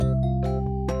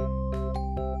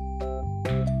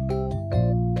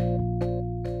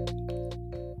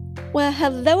Well,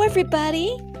 hello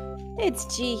everybody.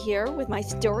 It's G here with my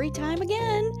story time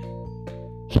again.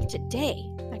 Hey,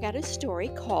 today I got a story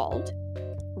called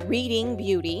Reading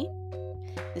Beauty.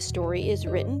 The story is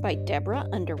written by Deborah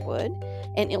Underwood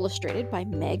and illustrated by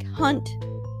Meg Hunt.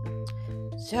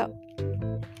 So,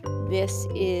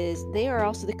 they are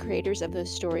also the creators of the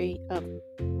story of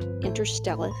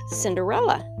Interstellar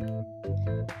Cinderella.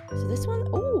 So this one,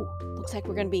 looks like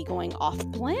we're going to be going off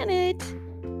planet.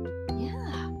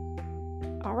 Yeah.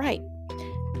 All right.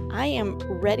 I am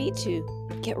ready to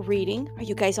get reading. Are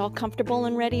you guys all comfortable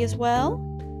and ready as well?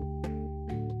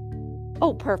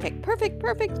 Oh, perfect. All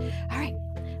right.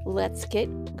 Let's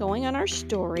get going on our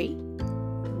story.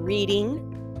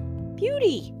 Reading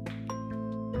Beauty.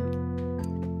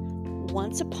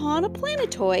 Once upon a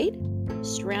planetoid,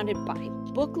 surrounded by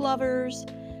book lovers,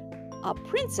 a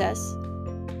princess,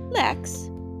 Lex,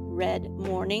 read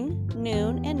morning,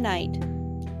 noon, and night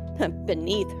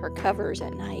beneath her covers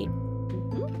at night.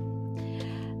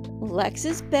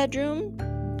 Lex's bedroom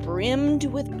brimmed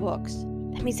with books.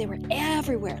 That means they were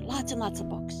everywhere, lots and lots of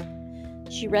books.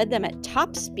 She read them at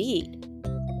top speed.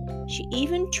 She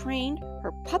even trained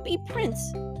her puppy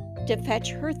Prince to fetch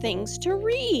her things to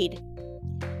read.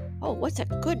 Oh, what's a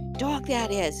good dog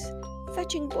that is,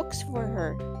 fetching books for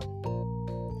her.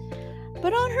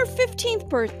 But on her 15th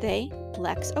birthday,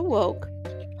 Lex awoke.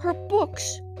 Her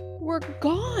books were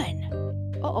gone.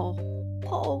 Uh-oh.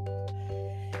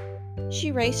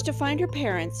 She raced to find her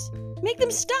parents. Make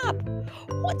them stop.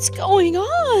 What's going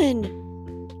on?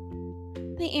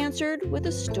 They answered with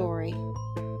a story.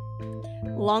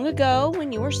 Long ago,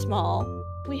 when you were small,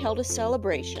 we held a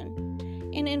celebration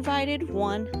and invited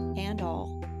one and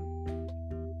all.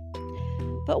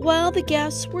 But while the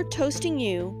guests were toasting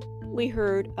you, we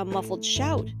heard a muffled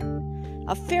shout.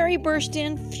 A fairy burst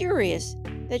in, furious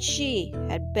that she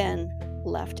had been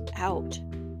left out.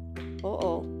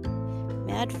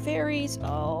 Mad fairies?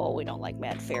 Oh, we don't like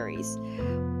mad fairies.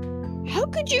 How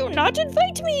could you not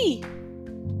invite me?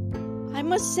 I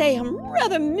must say I'm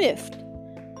rather miffed.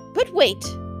 But wait,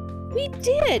 we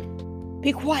did.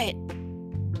 Be quiet.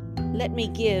 Let me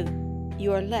give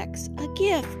your Lex a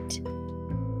gift.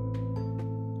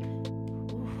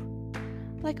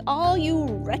 Like all you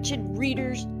wretched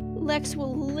readers, Lex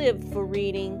will live for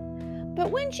reading. But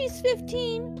when she's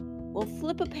 15, we'll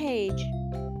flip a page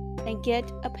and get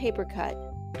a paper cut.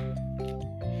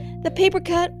 The paper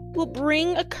cut will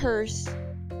bring a curse.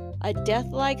 A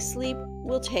death-like sleep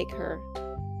will take her.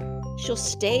 She'll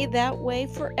stay that way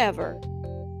forever.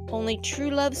 Only true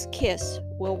love's kiss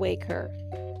will wake her.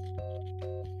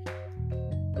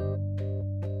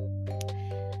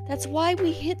 That's why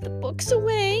we hid the books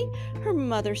away, her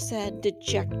mother said,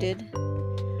 dejected.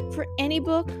 For any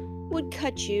book would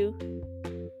cut you,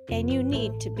 and you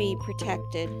need to be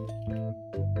protected.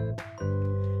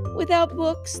 Without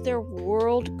books, their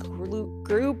world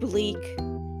grew bleak,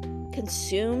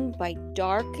 consumed by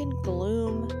dark and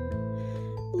gloom.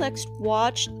 Lex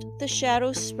watched the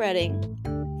shadows spreading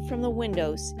from the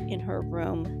windows in her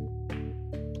room.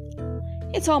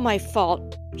 It's all my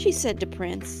fault, she said to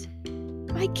Prince.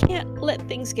 I can't let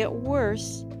things get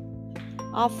worse.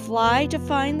 I'll fly to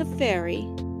find the fairy,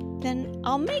 then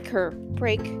I'll make her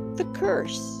break the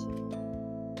curse.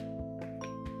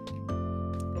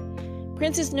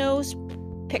 Prince's nose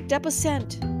picked up a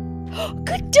scent.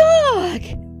 Good dog!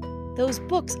 Those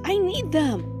books, I need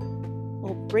them.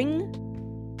 We'll bring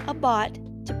a bot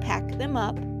to pack them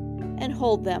up and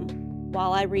hold them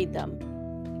while I read them.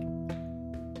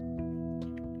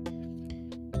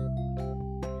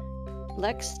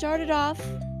 Lex started off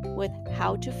with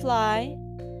how to fly,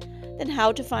 then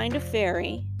how to find a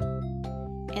fairy,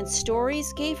 and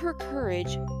stories gave her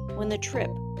courage when the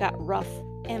trip got rough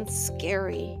and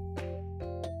scary.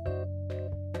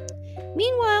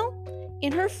 Meanwhile,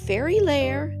 in her fairy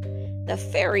lair, the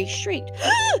fairy shrieked,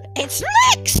 It's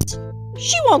Lex!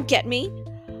 She won't get me!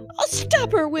 I'll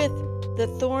stop her with the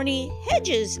thorny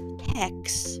hedges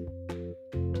hex.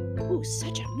 Ooh,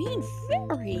 such a mean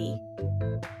fairy!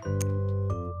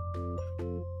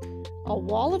 A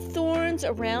wall of thorns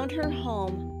around her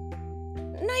home.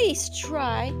 Nice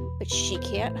try, but she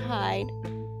can't hide.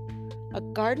 A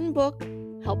garden book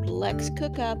helped Lex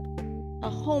cook up a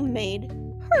homemade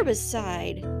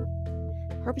herbicide.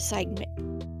 Herbicide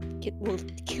will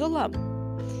kill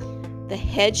them. The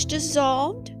hedge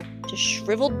dissolved to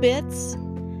shriveled bits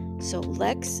so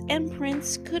Lex and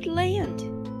Prince could land.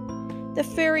 The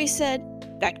fairy said,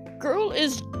 That girl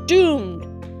is doomed.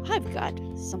 I've got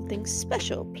something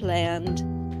special planned.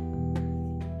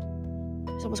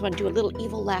 I almost want to do a little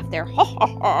evil laugh there. Ha ha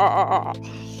ha!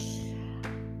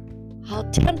 I'll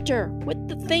tempt her with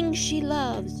the things she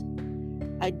loves.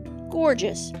 a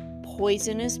gorgeous,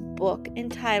 poisonous book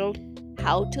entitled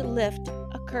How to Lift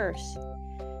a Curse.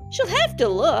 She'll have to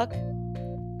look.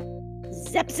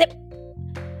 Zip, zip!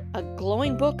 A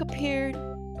glowing book appeared.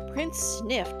 Prince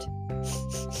sniffed.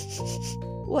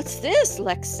 "What's this?"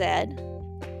 Lex said.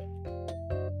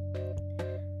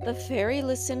 The fairy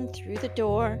listened through the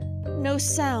door. No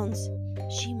sounds.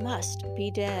 She must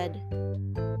be dead.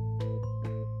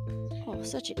 Oh,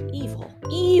 such an evil,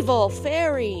 evil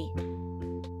fairy!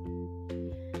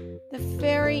 The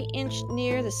fairy inched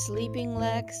near the sleeping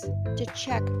Lex to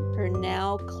check her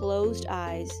now closed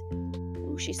eyes.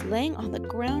 Oh, she's laying on the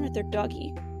ground at their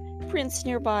doggy. Prince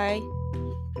nearby.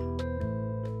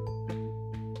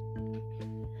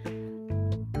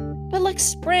 But Lex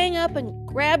sprang up and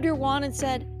grabbed her wand and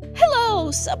said,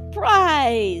 "Hello,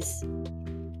 surprise!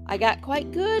 I got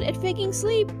quite good at faking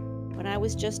sleep when I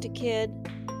was just a kid,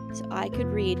 so I could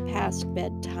read past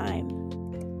bedtime.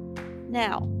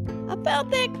 Now,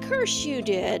 about that curse you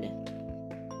did.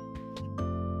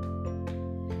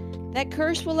 That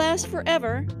curse will last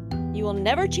forever. You will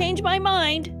never change my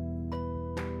mind."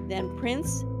 Then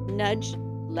Prince nudged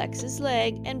Lex's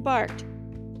leg and barked.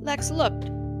 Lex looked.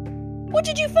 "What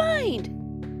did you find?"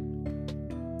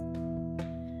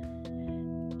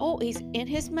 Oh, he's in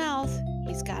his mouth.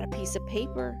 He's got a piece of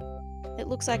paper. It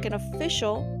looks like an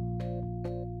official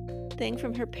thing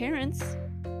from her parents.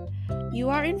 "You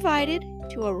are invited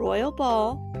to a royal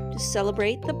ball to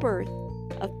celebrate the birth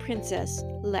of Princess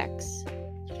Lex."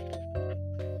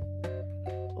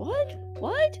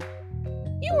 What?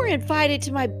 You were invited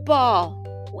to my ball.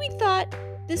 We thought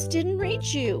this didn't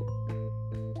reach you.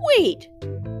 Wait,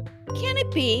 can it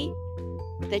be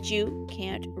that you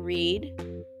can't read?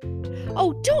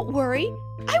 Oh, don't worry.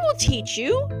 I will teach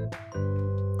you.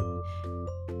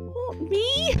 Oh,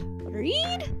 me?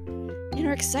 Read? In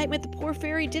her excitement, the poor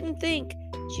fairy didn't think.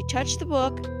 She touched the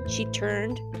book. She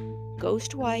turned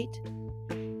ghost white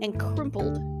and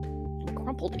crumpled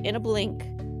in a blink.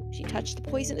 She touched the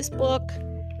poisonous book.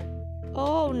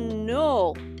 Oh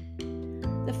no!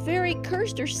 The fairy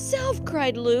cursed herself,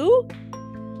 cried Lou.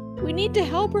 We need to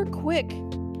help her quick.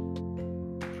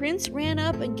 Prince ran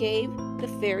up and gave the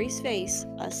fairy's face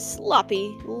a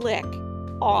sloppy lick.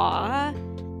 Aw,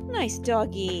 nice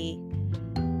doggy.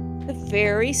 The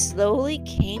fairy slowly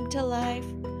came to life.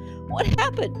 What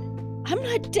happened? I'm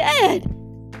not dead.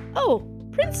 Oh,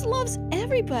 Prince loves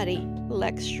everybody,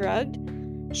 Lex shrugged.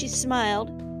 She smiled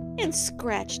and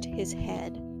scratched his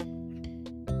head.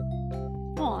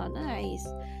 Aw, nice.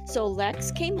 So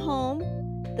Lex came home.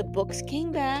 The books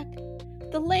came back.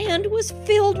 The land was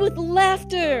filled with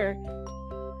laughter.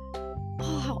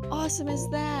 Oh, how awesome is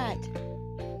that?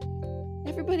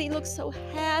 Everybody looks so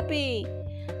happy.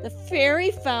 The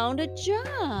fairy found a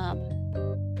job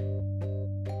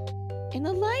in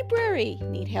the library.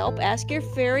 Need help? Ask your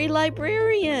fairy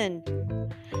librarian.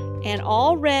 And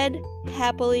all read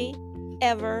happily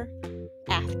ever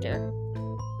after.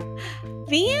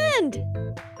 The end.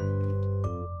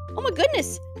 Oh my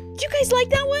goodness. Did you guys like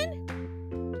that one?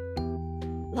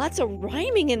 Lots of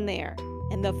rhyming in there.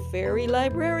 And the fairy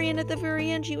librarian at the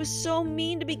very end, she was so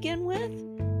mean to begin with.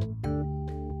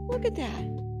 Look at that.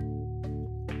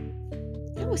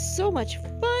 That was so much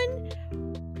fun.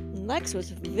 Lex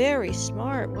was very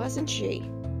smart, wasn't she?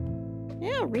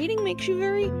 Yeah, reading makes you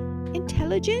very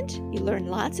intelligent. You learn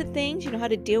lots of things. You know how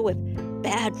to deal with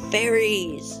bad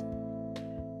fairies.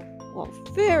 Well,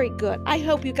 very good. I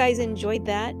hope you guys enjoyed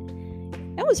that.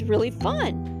 That was really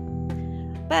fun.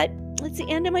 But it's the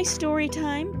end of my story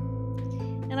time.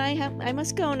 And I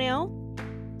must go now.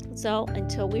 So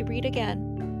until we read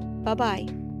again, bye-bye.